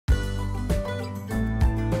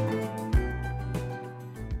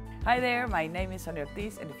Hi there, my name is Sonia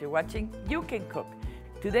Ortiz, and if you're watching, you can cook.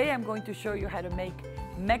 Today I'm going to show you how to make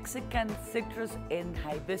Mexican citrus and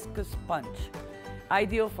hibiscus punch.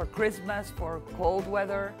 Ideal for Christmas, for cold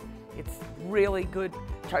weather. It's really good,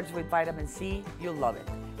 charged with vitamin C. You'll love it.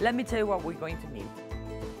 Let me tell you what we're going to need.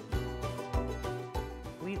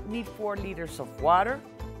 We need 4 liters of water,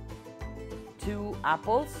 2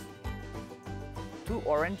 apples, 2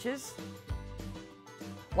 oranges,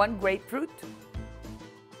 1 grapefruit,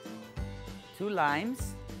 2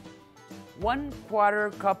 limes,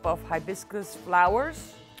 1/4 cup of hibiscus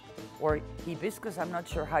flowers, or hibiscus, I'm not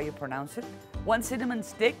sure how you pronounce it, 1 cinnamon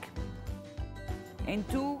stick, and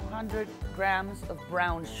 200 grams of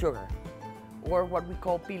brown sugar, or what we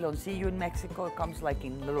call piloncillo in Mexico. It comes like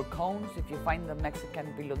in little cones. If you find the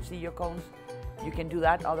Mexican piloncillo cones, you can do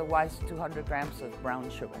that. Otherwise, 200 grams of brown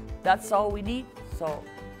sugar. That's all we need, so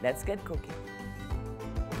let's get cooking.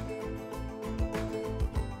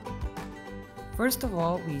 First of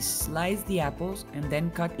all, we slice the apples and then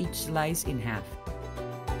cut each slice in half.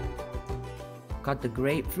 Cut the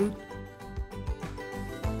grapefruit,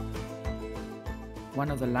 one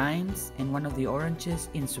of the limes and one of the oranges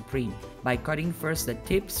in supreme by cutting first the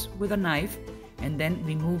tips with a knife and then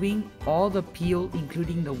removing all the peel,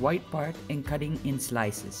 including the white part, and cutting in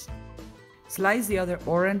slices. Slice the other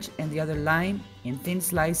orange and the other lime in thin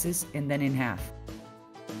slices and then in half.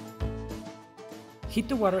 Heat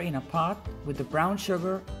the water in a pot with the brown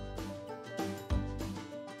sugar,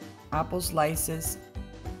 apple slices,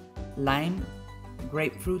 lime,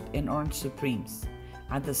 grapefruit, and orange supremes.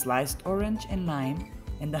 Add the sliced orange and lime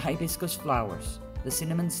and the hibiscus flowers, the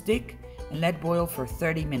cinnamon stick, and let boil for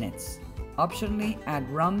 30 minutes. Optionally, add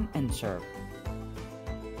rum and serve.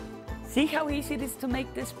 See how easy it is to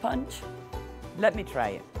make this punch? Let me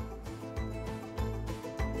try it.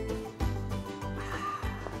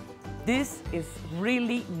 This is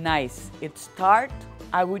really nice. It's tart.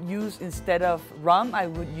 I would use, instead of rum, I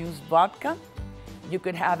would use vodka. You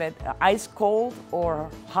could have it ice cold or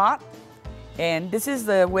hot. And this is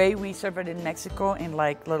the way we serve it in Mexico, in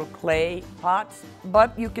like little clay pots.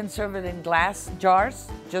 But you can serve it in glass jars.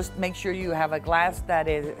 Just make sure you have a glass that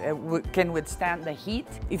can withstand the heat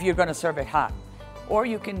if you're gonna serve it hot. Or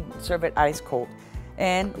you can serve it ice cold.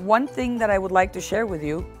 And one thing that I would like to share with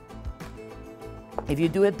you, if you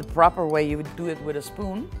do it the proper way, you would do it with a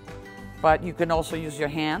spoon, but you can also use your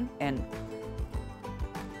hand and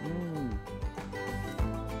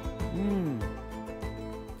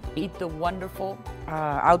eat the wonderful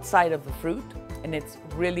outside of the fruit, and it's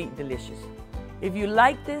really delicious. If you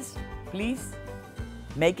like this, please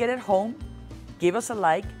make it at home, give us a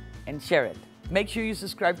like, and share it. Make sure you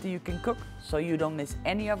subscribe to You Can Cook so you don't miss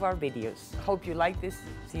any of our videos. Hope you like this.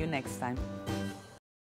 See you next time.